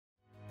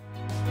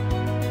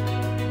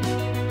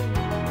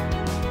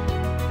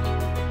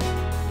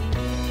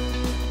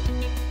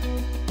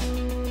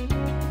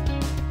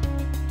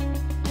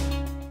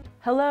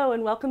Hello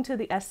and welcome to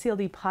the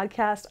SCLD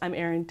podcast. I'm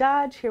Erin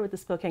Dodge here with the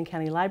Spokane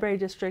County Library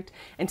District,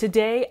 and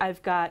today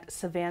I've got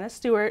Savannah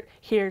Stewart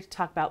here to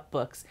talk about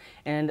books.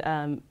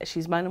 And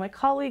she's one of my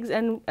colleagues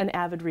and an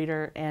avid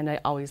reader, and I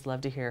always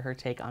love to hear her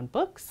take on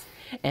books,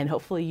 and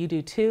hopefully you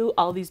do too.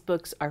 All these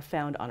books are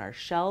found on our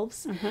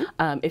shelves.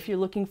 If you're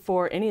looking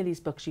for any of these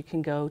books, you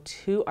can go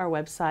to our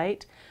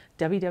website,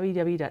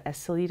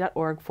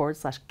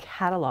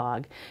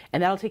 www.scld.org/catalog,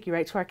 and that'll take you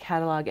right to our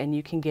catalog, and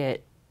you can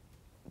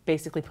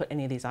basically put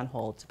any of these on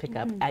hold to pick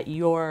up at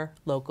your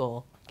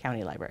local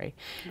county library.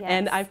 Yes.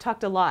 And I've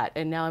talked a lot,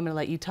 and now I'm going to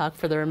let you talk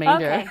for the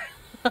remainder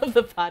of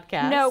the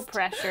podcast. No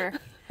pressure.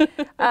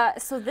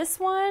 So this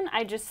one,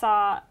 I just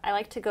saw, I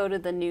like to go to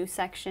the news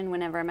section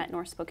whenever I'm at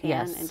North Spokane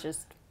and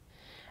just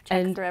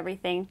check through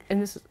everything.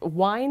 And this is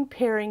Wine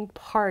Pairing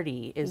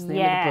Party is the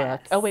name of the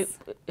book. Oh wait,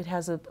 it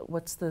has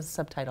what's the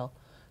subtitle?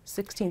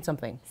 16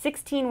 something.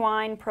 16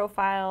 wine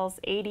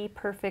profiles, 80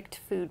 perfect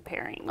food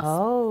pairings.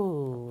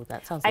 Oh,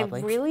 that sounds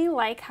lovely. I really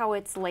like how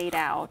it's laid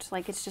out.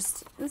 Like it's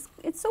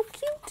so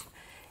cute.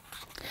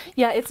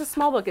 Yeah, it's a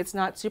small book. It's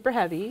not super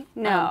heavy.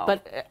 No.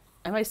 But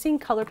am I seeing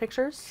color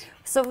pictures?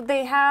 So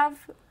they have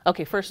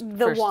first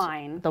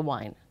wine. The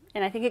wine.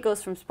 And I think it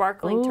goes from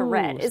sparkling to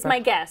red, is my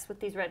guess with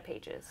these red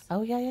pages.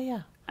 Oh,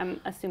 yeah. I'm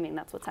assuming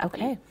that's what's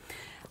happening.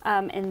 Okay.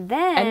 And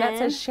that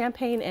says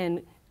champagne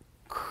and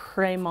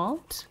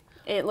crémant.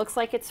 It looks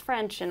like it's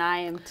French, and I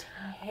am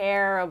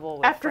terrible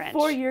with French. After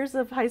 4 years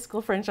of high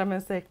school French, I'm going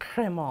to say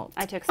crémant.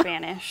 I took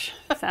Spanish,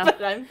 so.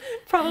 But I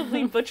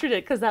probably butchered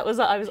it because I was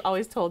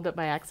always told that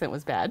my accent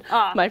was bad.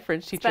 My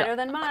French teacher. It's better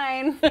than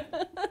mine.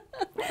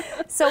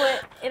 So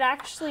it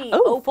actually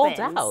opens. Folds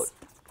out.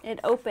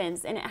 It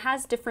opens, and it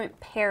has different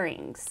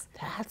pairings.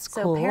 That's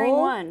cool. So pairing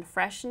 1,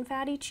 fresh and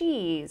fatty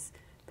cheese.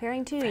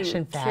 Pairing 2, fresh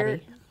and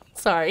fatty.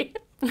 Sorry.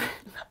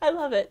 I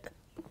love it.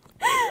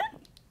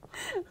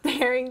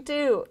 Pairing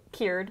 2,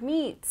 cured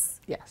meats.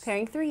 Yes.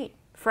 Pairing 3,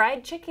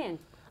 fried chicken.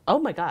 Oh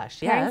my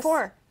gosh, yes. Pairing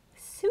 4,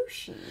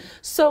 sushi.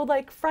 So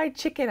like fried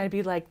chicken, I'd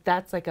be like,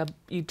 that's like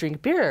you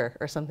drink beer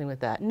or something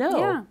with that.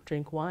 No,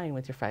 drink wine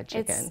with your fried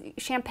chicken.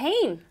 It's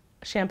champagne.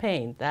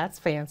 Champagne, that's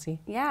fancy.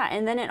 Yeah,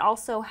 and then it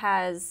also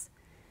has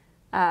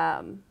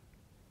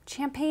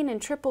champagne and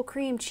triple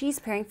cream cheese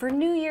pairing for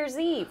New Year's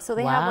Eve. So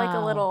they have like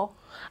a little...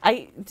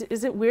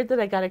 Is it weird that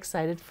I got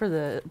excited for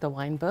the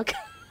wine book?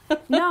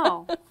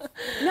 No,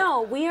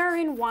 we are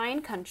in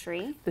wine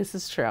country. This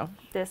is true.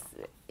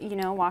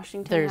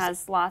 Washington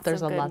has lots of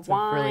good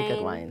wine, of really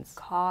good wines.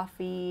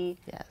 Coffee,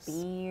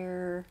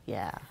 beer.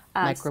 Yeah,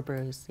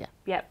 microbrews,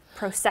 Yep,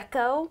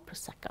 Prosecco,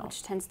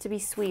 which tends to be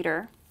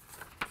sweeter.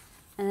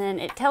 And then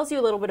it tells you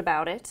a little bit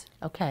about it.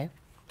 Okay.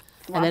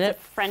 And then it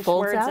French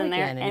words in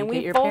there, and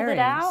we fold it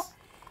out.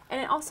 And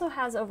it also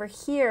has over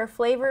here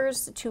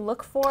flavors to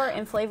look for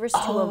and flavors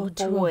to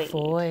avoid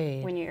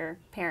when you're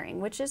pairing,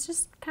 which is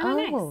just kind of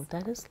nice. Oh,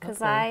 that is lovely.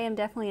 Because I am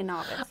definitely a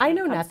novice. I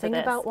know nothing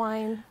about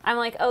wine. I'm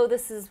like, oh,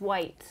 this is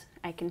white.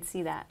 I can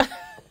see that.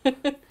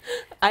 What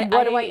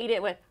do I eat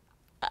it with?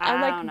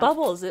 I'm like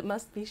bubbles. It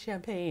must be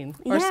champagne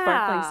or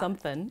sparkling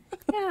something.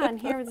 Yeah, and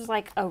here there's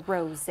like a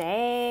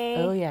rosé.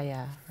 Oh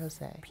yeah,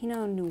 rosé.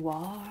 Pinot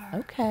Noir.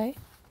 Okay.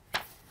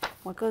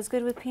 What goes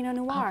good with Pinot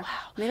Noir? Oh, wow.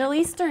 Middle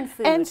Eastern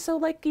food. And so,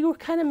 like you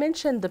kind of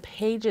mentioned, the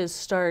pages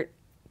start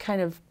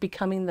kind of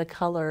becoming the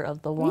color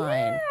of the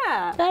wine.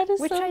 Yeah. That is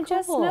Which so I cool.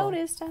 just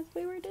noticed as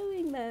we were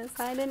doing this.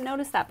 I didn't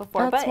notice that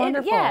before. That's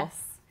wonderful. Yes.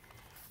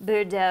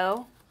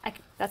 Bordeaux.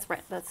 That's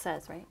right. That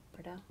says, right?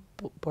 Bordeaux?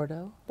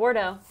 Bordeaux?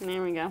 Bordeaux.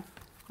 There we go.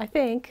 I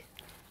think.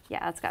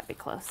 Yeah, that's got to be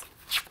close.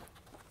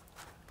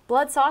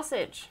 Blood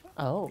sausage.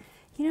 Oh.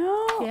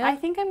 I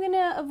think I'm going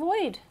to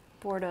avoid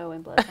Bordeaux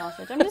and blood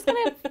sausage. I'm just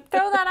going to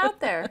throw that out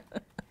there.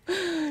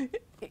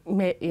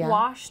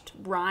 Washed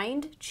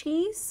rind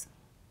cheese.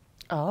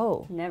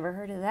 Oh. Never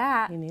heard of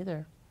that. Me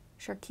neither.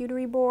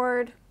 Charcuterie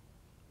board.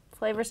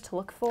 Flavors to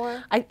look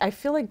for. I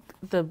feel like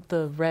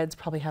the reds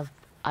probably have,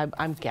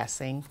 I'm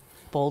guessing,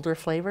 bolder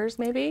flavors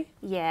maybe?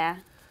 Yeah.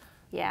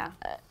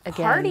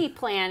 Party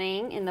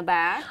planning in the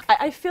back.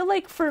 I feel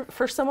like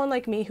for someone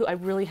like me who I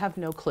really have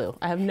no clue.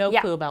 I have no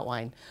clue about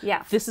wine.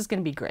 Yeah. This is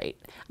going to be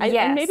great.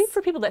 And maybe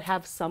for people that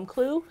have some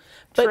clue,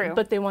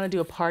 but they want to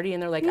do a party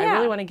and they're like, I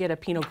really want to get a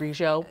Pinot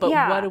Grigio, but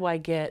what do I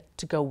get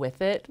to go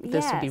with it?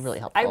 This would be really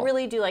helpful. I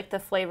really do like the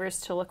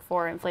flavors to look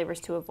for and flavors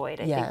to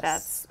avoid. I think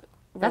that's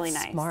really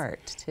nice. That's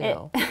smart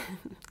too.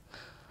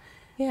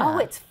 Yeah. Oh,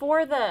 it's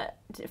for the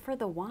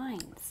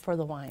wines. For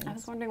the wines. I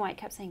was wondering why it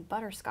kept saying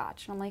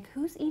butterscotch. And I'm like,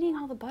 who's eating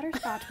all the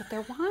butterscotch with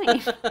their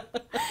wine?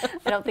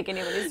 I don't think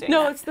anybody's doing that.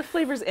 No, it's the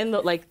flavors in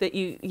the, like, that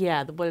you,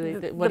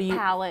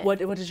 palate.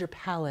 What is your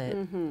palate?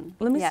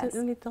 Let me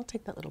see, I'll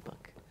take that little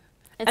book.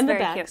 It's and very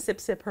the back, cute. Sip,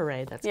 Sip,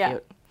 Hooray, that's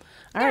cute.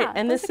 All right,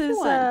 and this is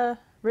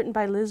written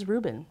by Liz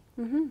Rubin.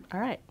 All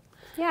right.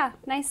 Yeah,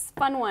 nice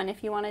fun one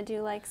if you want to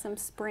do like some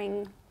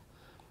spring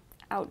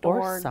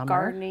outdoor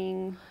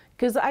gardening.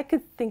 Because I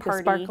could think a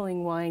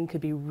sparkling wine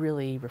could be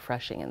really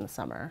refreshing in the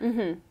summer.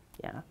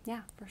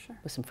 Yeah, for sure.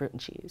 With some fruit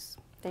and cheese.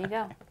 There you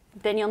go.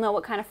 Then you'll know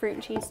what kind of fruit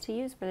and cheese to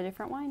use for the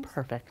different wines.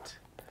 Perfect.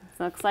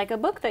 Looks like a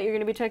book that you're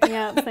going to be checking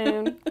out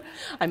soon.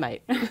 I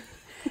might.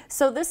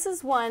 So this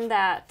is one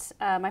that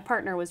my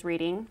partner was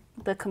reading,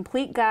 The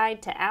Complete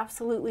Guide to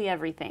Absolutely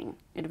Everything,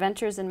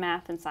 Adventures in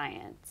Math and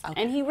Science.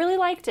 Okay. And he really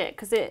liked it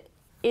because it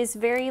is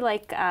very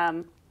like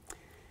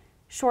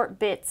short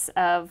bits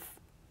of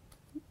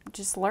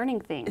just learning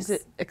things. Is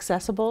it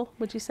accessible,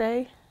 would you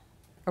say?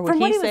 Or would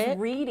he say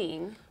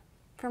it?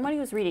 From what he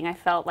was reading, I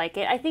felt like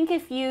it. I think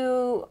if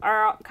you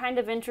are kind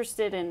of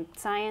interested in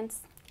science,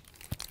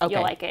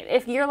 you'll like it.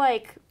 If you're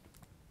like,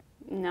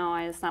 no,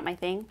 it's not my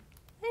thing,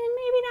 then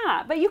maybe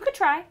not. But you could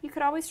try. You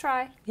could always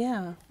try.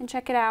 Yeah. And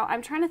check it out.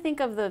 I'm trying to think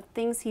of the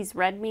things he's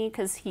read me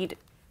because he'd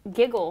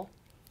giggle.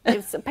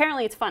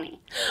 Apparently it's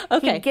funny.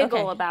 Okay. He'd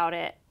giggle about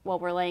it while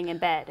we're laying in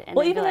bed. And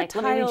well, then even be like,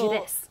 the title, let me read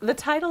you this. The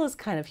title is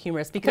kind of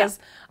humorous because,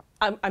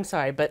 I'm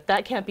sorry, but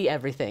that can't be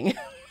everything.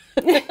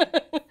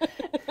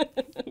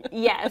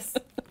 Yes.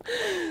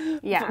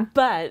 Yeah.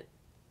 But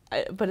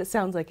it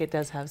sounds like it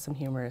does have some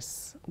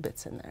humorous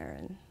bits in there,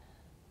 and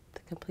the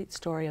complete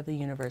story of the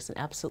universe and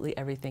absolutely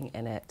everything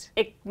in it.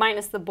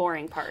 Minus the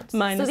boring parts.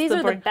 Minus so these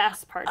are the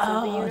best parts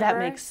of the universe. Oh, that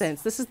makes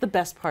sense. This is the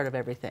best part of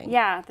everything.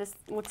 Yeah, this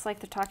looks like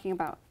they're talking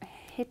about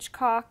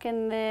Hitchcock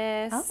in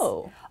this.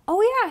 Oh.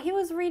 Oh yeah, he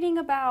was reading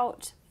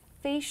about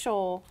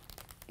facial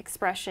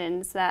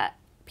expressions that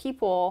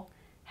people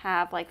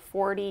have like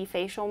 40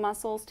 facial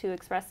muscles to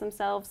express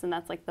themselves, and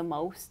that's like the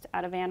most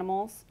out of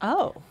animals.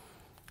 Oh.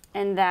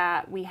 And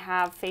that we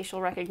have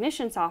facial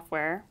recognition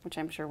software, which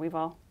I'm sure we've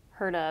all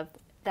heard of,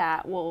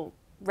 that will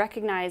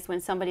recognize when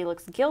somebody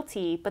looks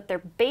guilty, but they're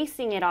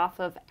basing it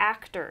off of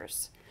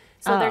actors.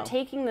 So they're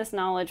taking this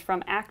knowledge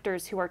from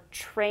actors who are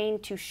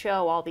trained to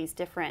show all these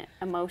different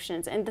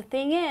emotions. And the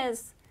thing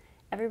is,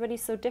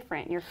 everybody's so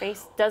different. Your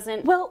face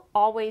doesn't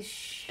always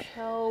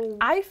show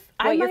what you're feeling.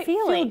 I might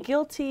feel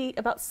guilty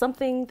about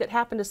something that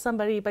happened to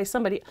somebody by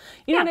somebody.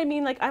 You know what I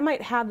mean? Like, I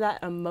might have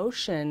that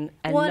emotion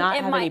and not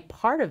have any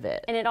part of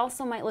it. And it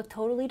also might look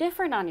totally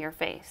different on your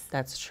face.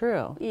 That's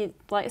true.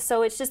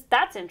 So it's just,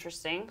 that's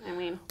interesting. I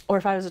mean. Or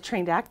if I was a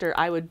trained actor,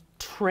 I would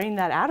train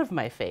that out of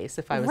my face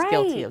if I was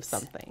guilty of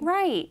something.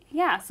 Right.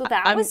 Yeah. So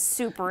that was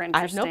super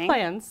interesting. I have no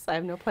plans. I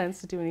have no plans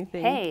to do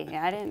anything. Hey,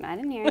 I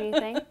didn't hear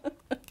anything.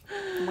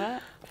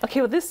 What?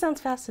 Okay, well, this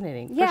sounds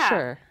fascinating, for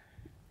sure.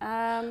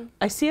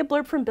 I see a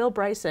blurb from Bill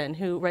Bryson,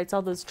 who writes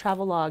all those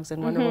travel logs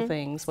and wonderful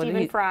things.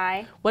 Stephen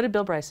Fry. What did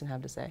Bill Bryson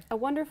have to say? A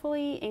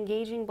wonderfully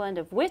engaging blend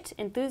of wit,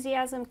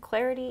 enthusiasm,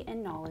 clarity,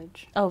 and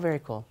knowledge. Oh, very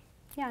cool.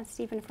 Yeah, and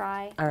Stephen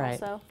Fry all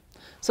right. also.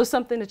 So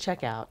something to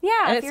check out.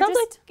 Yeah. And it sounds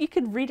like you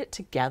could read it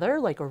together,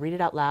 or read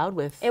it out loud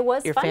with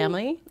your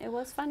family. It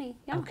was funny,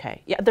 yeah.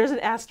 Okay. Yeah, there's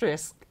an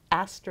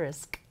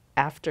asterisk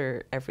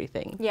after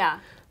everything. Yeah.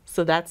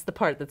 So that's the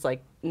part that's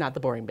like not the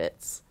boring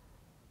bits,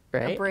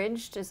 right?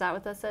 Abridged, is that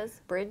what that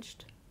says?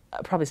 Bridged?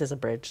 Probably says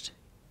abridged.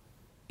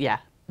 Yeah,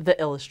 the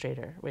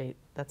illustrator. Wait,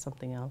 that's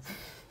something else.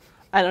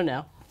 I don't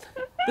know.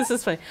 This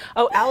is funny.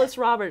 Oh, Alice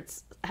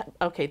Roberts.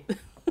 Okay.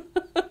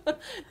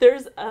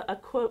 There's a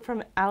quote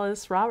from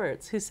Alice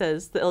Roberts who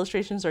says, the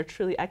illustrations are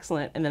truly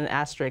excellent, and then an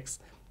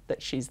asterisk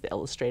that she's the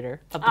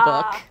illustrator of the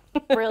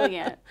book.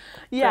 Brilliant.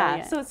 Yeah,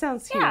 brilliant. So it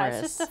sounds humorous. Yeah,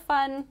 it's just a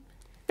fun,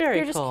 very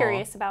you're cool. just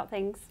curious about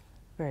things.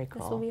 Very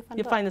cool. This will be a fun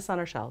You'll book. find this on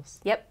our shelves.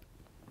 Yep.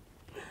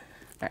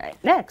 All right,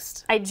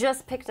 next. I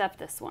just picked up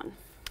this one.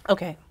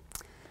 Okay.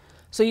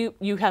 So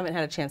you haven't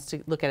had a chance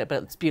to look at it,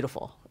 but it's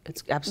beautiful.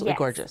 It's absolutely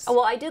gorgeous.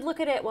 Well, I did look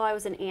at it while I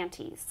was in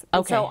Auntie's.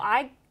 Okay. So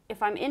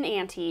if I'm in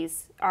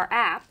Auntie's, our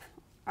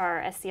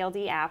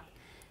SCLD app,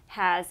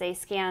 has a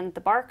scan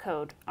the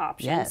barcode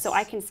option. Yes. So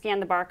I can scan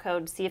the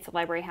barcode, see if the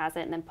library has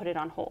it, and then put it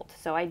on hold.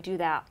 So I do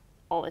that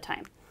all the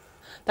time.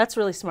 That's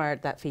really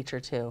smart, that feature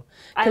too.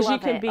 I love you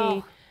can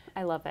it.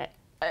 I love it.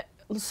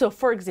 So,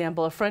 for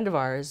example, a friend of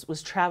ours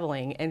was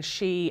traveling, and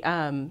she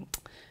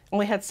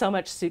only had so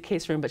much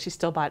suitcase room, but she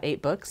still bought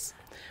 8 books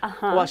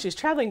while she was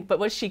traveling. But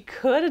what she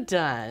could have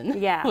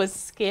done was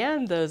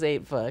scan those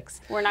 8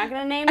 books. We're not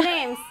going to name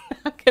names.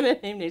 Not going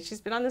to name names.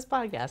 She's been on this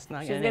podcast.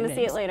 Not She's going to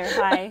see it later.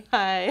 Hi.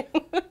 Hi.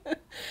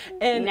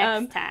 And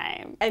next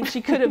time. And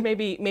she could have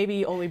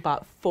maybe only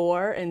bought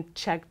 4 and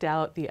checked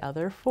out the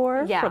other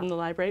 4 from the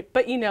library.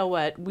 But you know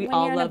what? When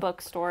you're in a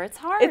bookstore, it's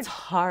hard. It's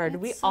hard.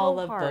 We all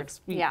love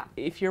books. Yeah.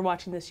 If you're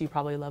watching this, you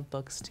probably love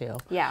books too.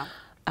 Yeah.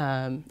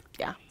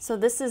 Yeah. So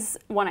this is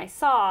one I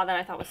saw that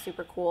I thought was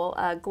super cool.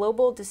 A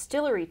global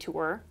distillery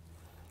tour.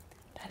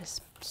 That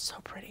is so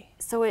pretty.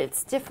 So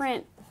it's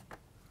different.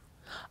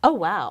 Oh,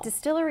 wow.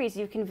 Distilleries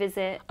you can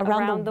visit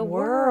around the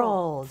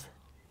world.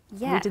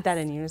 Yes. We did that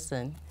in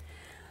unison.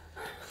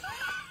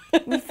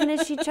 We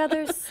finish each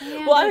other's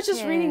sandwiches. Well, I was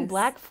just reading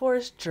Black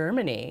Forest,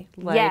 Germany.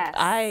 Like,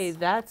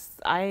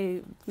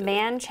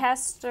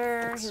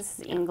 Manchester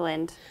is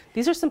England.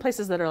 These are some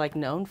places that are like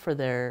known for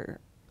their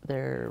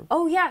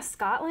Oh yeah,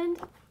 Scotland.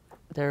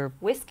 Their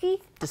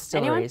whiskey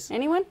distilleries.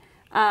 Anyone?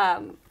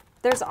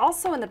 There's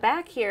also in the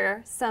back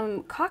here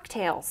some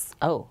cocktails.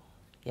 Oh,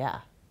 yeah.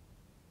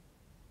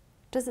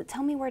 Does it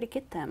tell me where to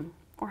get them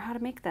or how to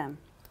make them?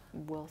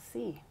 We'll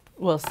see.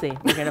 We'll see.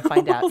 We're gonna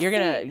find out.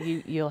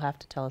 You'll have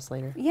to tell us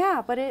later.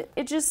 Yeah, but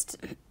it just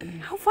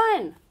how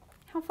fun.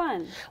 How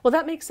fun. Well,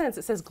 that makes sense.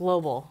 It says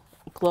global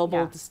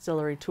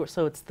distillery tour,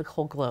 so it's the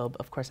whole globe.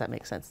 Of course, that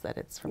makes sense that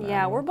it's from.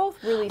 Yeah, we're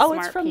both really smart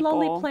it's from people.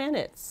 Lonely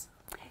Planets.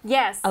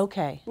 Yes.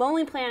 Okay.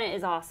 Lonely Planet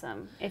is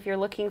awesome if you're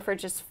looking for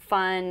just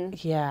fun.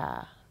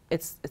 Yeah,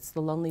 it's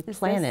the Lonely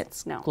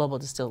Planets Global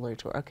Distillery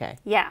Tour. Okay.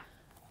 Yeah.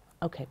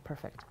 Okay,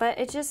 perfect. But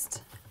it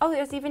just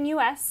there's even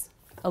U.S.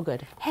 Oh,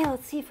 good. Hey,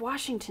 let's see if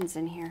Washington's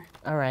in here.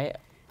 All right.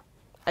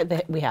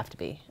 We have to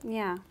be.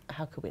 Yeah.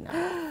 How could we not?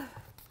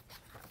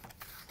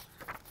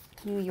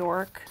 New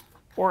York,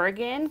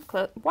 Oregon,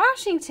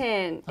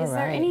 Washington. Is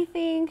there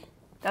anything?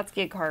 That's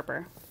Gig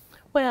Harbor.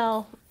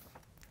 Well,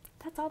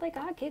 that's all they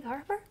got, Gig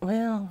Harbor?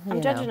 Well,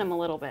 I'm judging them a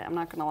little bit, I'm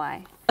not going to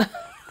lie.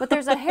 But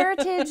there's a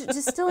heritage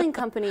distilling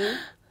company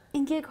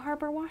in Gig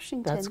Harbor,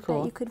 Washington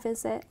that you could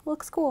visit.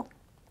 Looks cool.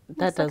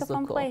 That does look like a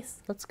fun cool.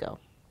 Place. Let's go.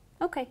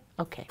 Okay.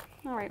 Okay.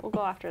 All right, we'll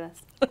go after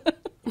this.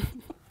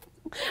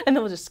 And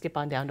then we'll just skip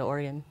on down to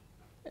Oregon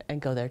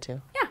and go there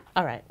too. Yeah.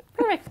 All right.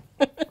 Perfect.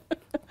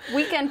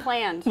 Weekend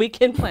planned.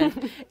 Weekend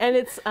planned. And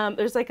it's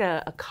there's like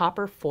a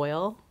copper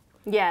foil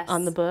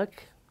on the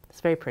book.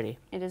 It's very pretty.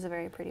 It is a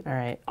very pretty book. All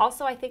right.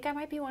 Also, I think I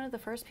might be one of the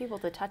first people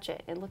to touch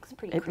it. It looks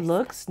pretty crisp. It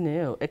looks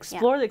new.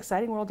 Explore the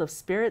exciting world of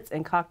spirits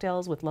and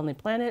cocktails with Lonely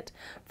Planet.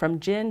 From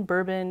gin,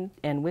 bourbon,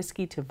 and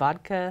whiskey to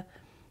vodka,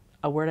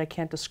 a word I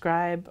can't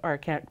describe or I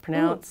can't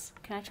pronounce.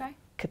 Ooh. Can I try?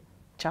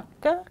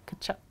 Kachaka?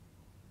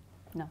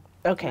 No.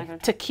 Okay.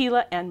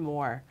 Tequila and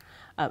more.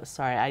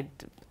 Sorry,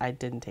 I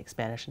didn't take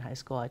Spanish in high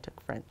school. I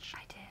took French.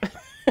 I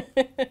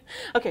did.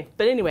 Okay,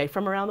 but anyway,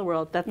 from around the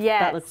world, that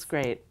looks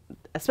great.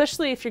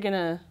 Especially if you're going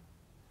to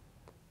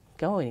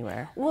go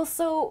anywhere. Well,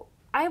 so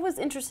I was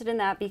interested in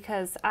that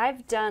because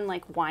I've done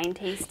like wine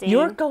tasting.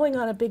 You're going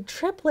on a big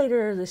trip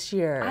later this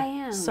year. I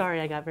am.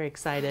 Sorry, I got very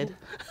excited.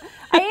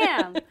 I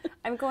am.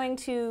 I'm going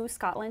to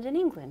Scotland and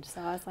England,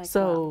 so I was like,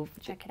 well,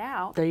 check it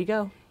out. There you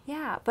go.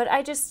 Yeah, but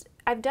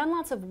I've done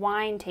lots of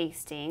wine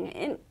tasting,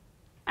 and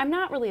I'm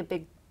not really a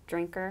big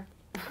drinker.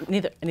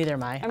 Neither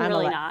am I. I'm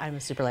really not. I'm a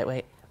super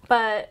lightweight.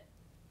 But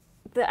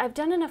I've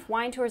done enough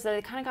wine tours that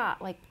it kind of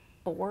got like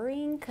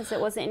boring because it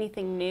wasn't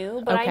anything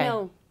new. But I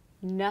know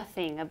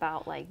nothing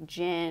about like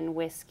gin,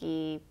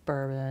 whiskey,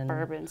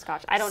 bourbon,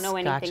 scotch. I don't know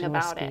anything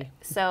about it.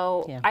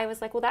 So I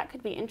was like, well, that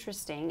could be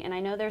interesting. And I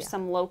know there's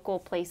some local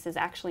places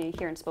actually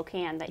here in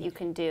Spokane that you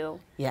can do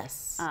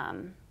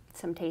some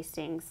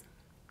tastings.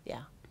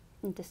 Yeah.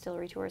 And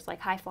distillery tours like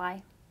High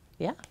Fly.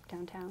 Yeah.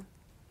 Downtown.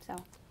 So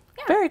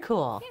very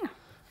cool. Yeah.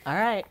 All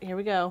right, here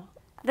we go.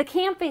 The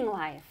camping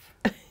life.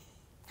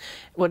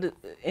 What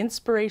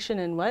inspiration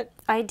and what?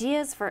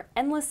 Ideas for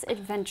endless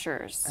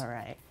adventures. All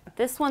right.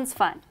 This one's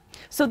fun.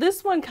 So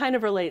this one kind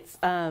of relates.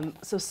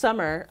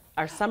 So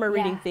our summer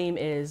reading theme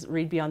is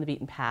Read Beyond the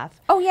Beaten Path.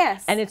 Oh,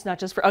 yes. And it's not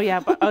just for,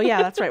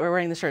 that's right, we're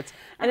wearing the shirts.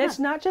 And it's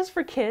not just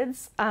for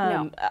kids.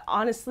 No.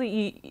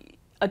 Honestly,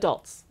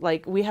 adults.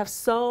 Like, we have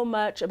so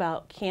much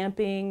about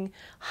camping,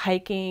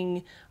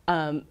 hiking,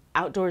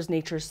 outdoors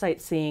nature,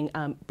 sightseeing,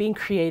 being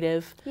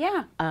creative.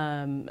 Yeah.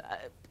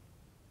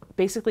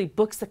 Basically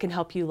books that can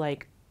help you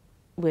like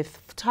with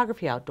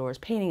photography outdoors,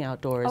 painting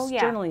outdoors,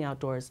 journaling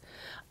outdoors,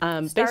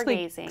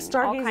 stargazing,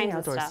 all kinds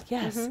outdoors. Of stuff.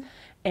 Yes. Mm-hmm.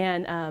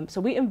 And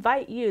so we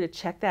invite you to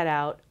check that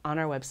out on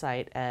our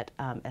website at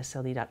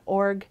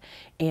scld.org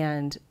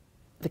and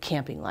the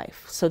camping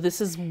life. So this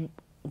is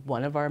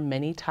one of our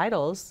many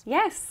titles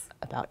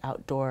about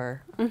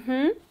outdoor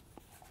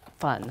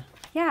fun.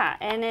 Yeah,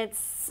 and it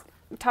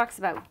talks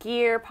about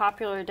gear,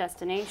 popular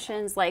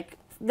destinations. Like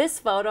this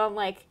photo, I'm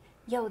like,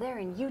 yo, they're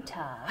in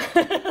Utah.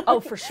 Oh,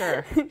 for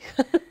sure.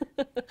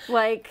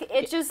 Like,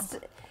 it just,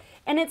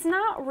 and it's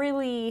not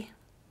really,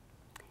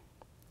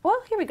 well,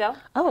 here we go.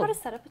 Oh. How to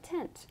set up a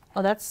tent.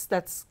 Oh, that's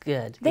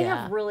good. They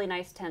have really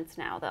nice tents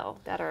now, though,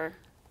 that are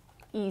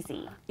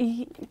easy.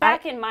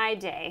 Back in my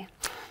day.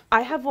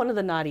 I have one of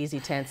the not easy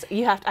tents. I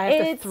have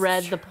to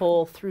thread the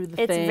pole through the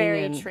thing. It's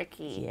very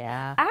tricky.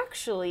 Yeah.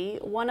 Actually,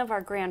 one of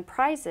our grand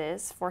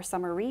prizes for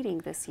summer reading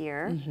this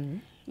year,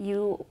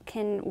 you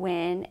can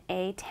win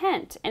a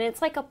tent. And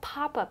it's like a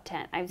pop-up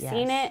tent. I've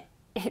seen it.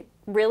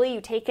 Really, you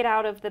take it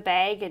out of the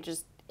bag,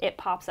 it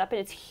pops up, and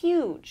it's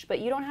huge, but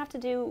you don't have to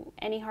do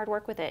any hard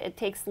work with it. It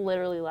takes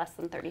literally less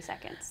than 30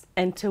 seconds.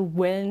 And to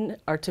win,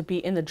 or to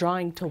be in the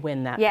drawing to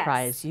win that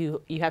prize,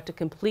 you have to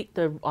complete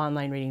the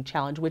online reading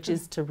challenge, which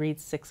is to read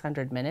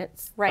 600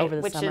 minutes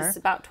over the summer. Which is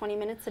about 20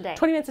 minutes a day.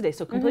 20 minutes a day,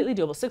 so completely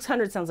doable.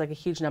 600 sounds like a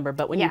huge number,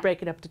 but when you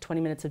break it up to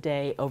 20 minutes a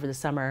day over the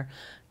summer,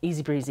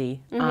 easy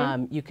breezy.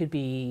 You could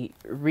be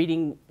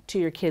reading to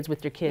your kids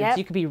with your kids.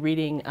 You could be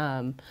reading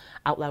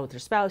out loud with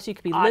your spouse. You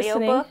could be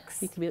listening. Audiobooks.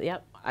 You could be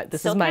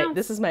this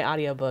is my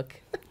audiobook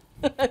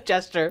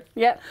gesture.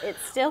 Yep, it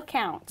still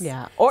counts.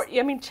 Yeah. Or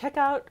check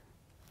out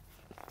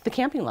the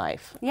camping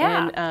life.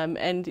 Yeah.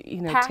 And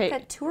you know, pack a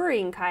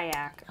touring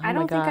kayak. Oh I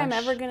don't think I'm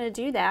ever going to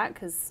do that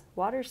because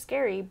water's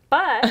scary,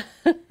 but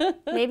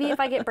maybe if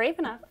I get brave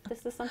enough,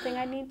 this is something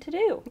I need to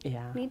do.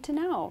 Yeah. Need to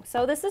know.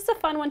 So this is a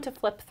fun one to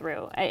flip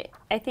through.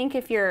 I think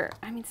if you're,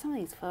 I mean, some of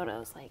these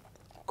photos, like.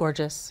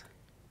 Gorgeous.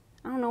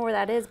 I don't know where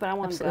that is, but I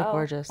want to go.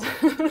 Gorgeous.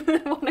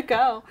 I want to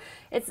go.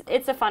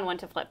 It's a fun one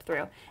to flip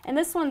through. And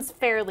this one's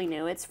fairly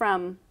new. It's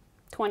from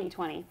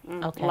 2020.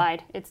 Okay.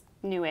 Lied. It's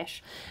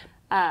newish.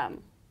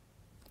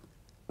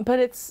 But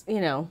it's,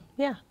 you know,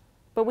 yeah.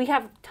 But we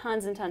have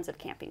tons and tons of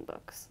camping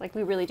books. Like,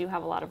 we really do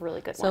have a lot of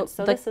really good ones.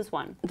 So this is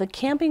one. The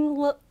Camping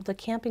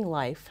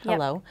Life,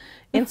 hello.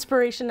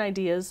 Inspiration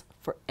Ideas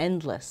for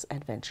Endless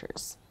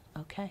Adventures.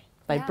 Okay.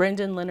 By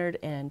Brendan Leonard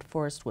and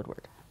Forrest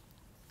Woodward.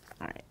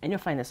 All right. And you'll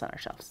find this on our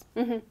shelves.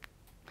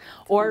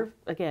 Or,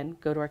 again,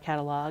 go to our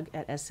catalog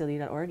at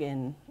scld.org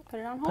and put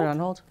it on hold. Put it on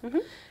hold.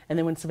 And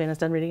then when Savannah's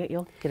done reading it,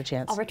 you'll get a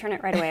chance. I'll return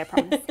it right away, I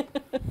promise.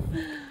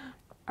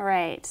 All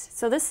right,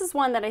 so this is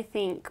one that I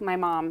think my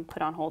mom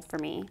put on hold for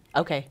me.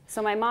 Okay.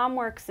 So my mom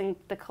works in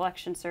the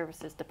collection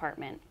services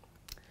department.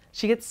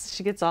 She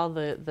gets all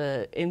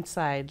the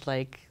inside,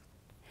 like,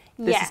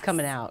 this is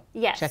coming out.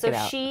 Yes, Check so it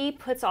out. she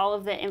puts all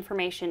of the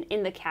information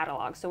in the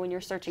catalog. So when you're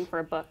searching for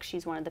a book,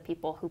 she's one of the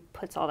people who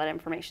puts all that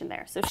information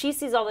there. So she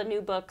sees all the new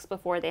books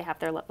before they have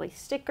their lovely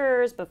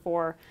stickers,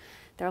 before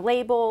they're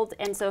labeled.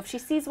 And so if she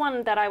sees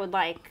one that I would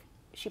like,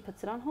 she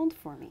puts it on hold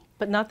for me.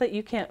 But not that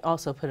you can't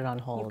also put it on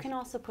hold. You can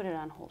also put it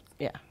on hold.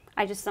 Yeah.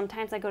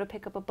 Sometimes I go to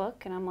pick up a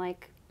book and I'm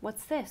like,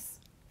 what's this?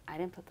 I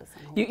didn't put this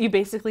on hold. You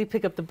basically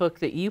pick up the book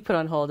that you put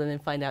on hold and then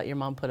find out your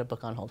mom put a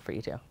book on hold for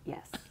you too.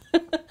 Yes.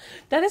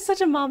 That is such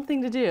a mom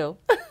thing to do.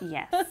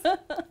 Yes.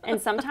 And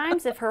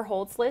sometimes if her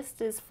holds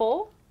list is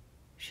full,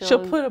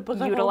 she'll put a book on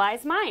hold.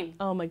 Utilize mine.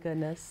 Oh my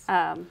goodness.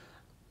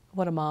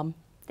 What a mom.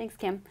 Thanks,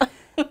 Kim.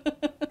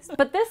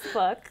 But this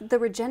book, the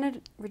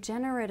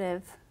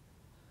Regenerative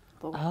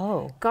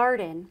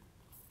Garden,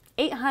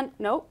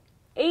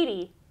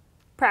 80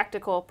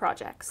 practical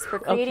projects for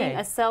creating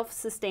a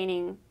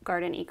self-sustaining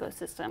garden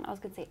ecosystem. I was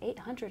going to say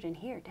 800 in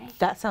here, dang.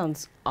 That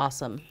sounds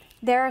awesome.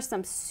 There are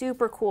some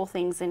super cool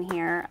things in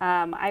here.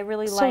 I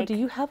really like... So do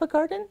you have a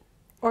garden?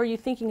 Or are you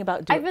thinking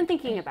about doing... I've been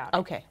thinking about it.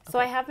 Okay. So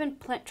I have been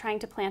trying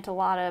to plant a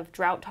lot of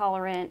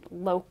drought-tolerant,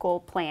 local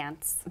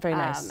plants. Very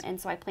nice.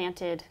 And so I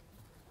planted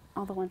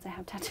all the ones I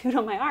have tattooed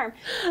on my arm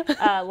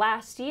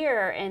last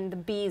year, and the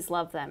bees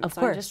love them. Of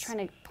so course. I'm just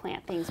trying to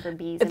plant things for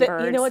bees and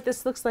birds. You know what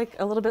this looks like?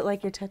 A little bit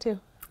like your tattoo.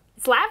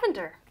 It's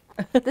lavender.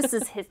 This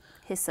is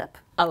hyssop.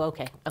 Oh,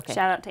 okay. Okay.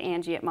 Shout out to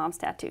Angie at Mom's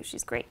Tattoo.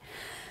 She's great.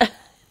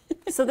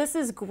 So this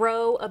is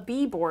grow a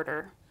bee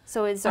border.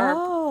 So it's our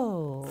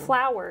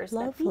flowers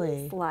that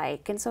bees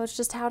like. And so it's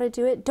just how to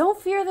do it. Don't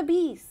fear the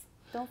bees.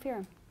 Don't fear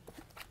them.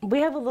 We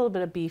have a little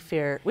bit of bee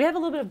fear. We have a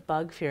little bit of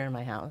bug fear in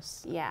my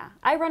house. Yeah.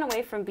 I run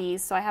away from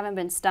bees, so I haven't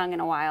been stung in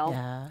a while.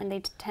 Yeah. And they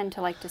tend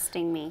to like to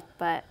sting me,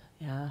 but...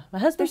 Yeah. My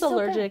husband's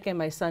allergic and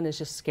my son is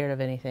just scared of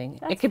anything.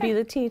 It could be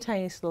the teeny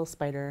tiniest little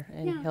spider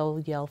and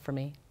he'll yell for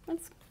me.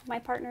 My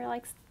partner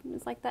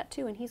is like that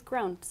too, and he's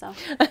grown, so.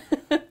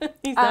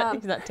 He's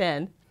not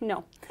 10.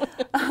 No.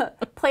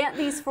 Plant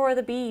these for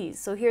the bees.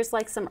 So here's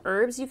like some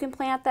herbs you can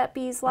plant that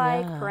bees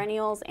like,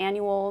 perennials,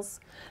 annuals.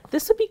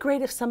 This would be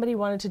great if somebody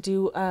wanted to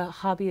do a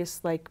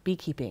hobbyist like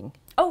beekeeping.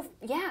 Oh,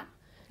 yeah.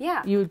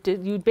 Yeah.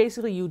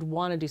 You'd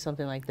want to do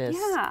something like this.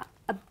 Yeah.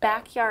 A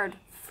backyard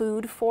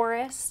food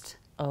forest.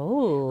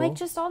 Oh. Like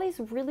just all these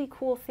really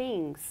cool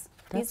things.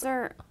 These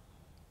are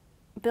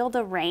build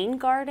a rain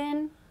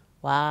garden.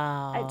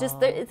 Wow.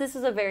 This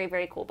is a very,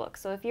 very cool book.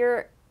 So if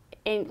you're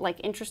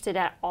interested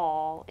at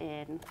all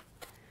in,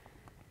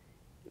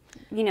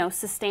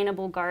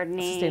 sustainable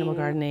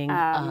gardening,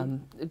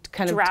 kind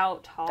of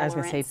drought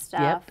tolerant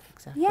stuff. Yep,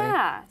 exactly.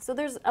 Yeah. So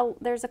there's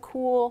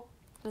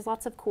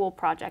lots of cool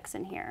projects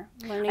in here.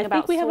 Learning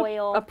about soil. I think we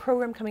have a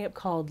program coming up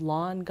called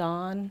Lawn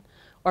Gone,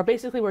 or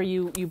basically where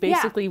you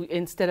basically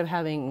instead of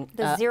having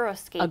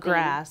xeriscaping, a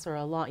grass or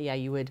a lawn,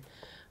 you would.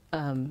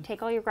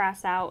 Take all your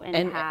grass out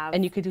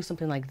and you could do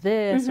something like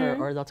this,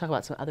 or they'll talk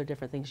about some other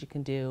different things you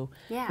can do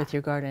with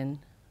your garden.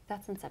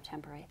 That's in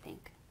September, I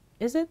think.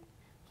 Is it?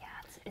 Yeah,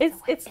 it's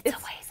a ways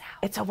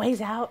out. It's a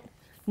ways out.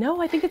 No,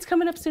 I think it's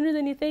coming up sooner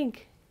than you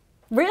think.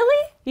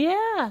 Really?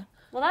 Yeah.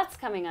 Well, that's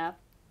coming up.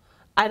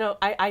 I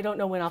don't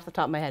know when off the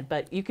top of my head,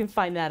 but you can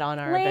find that on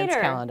our events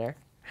calendar.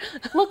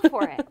 Look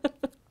for it.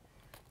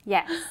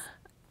 Yes.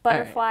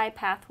 Butterfly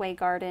pathway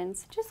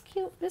gardens. Just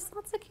cute. There's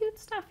lots of cute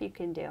stuff you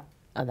can do.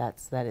 Oh,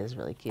 that is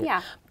really cute.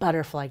 Yeah.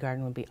 Butterfly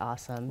garden would be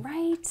awesome.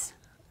 Right.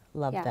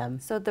 Love them.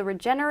 So The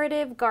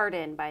Regenerative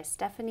Garden by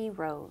Stephanie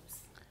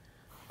Rose.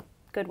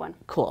 Good one.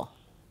 Cool.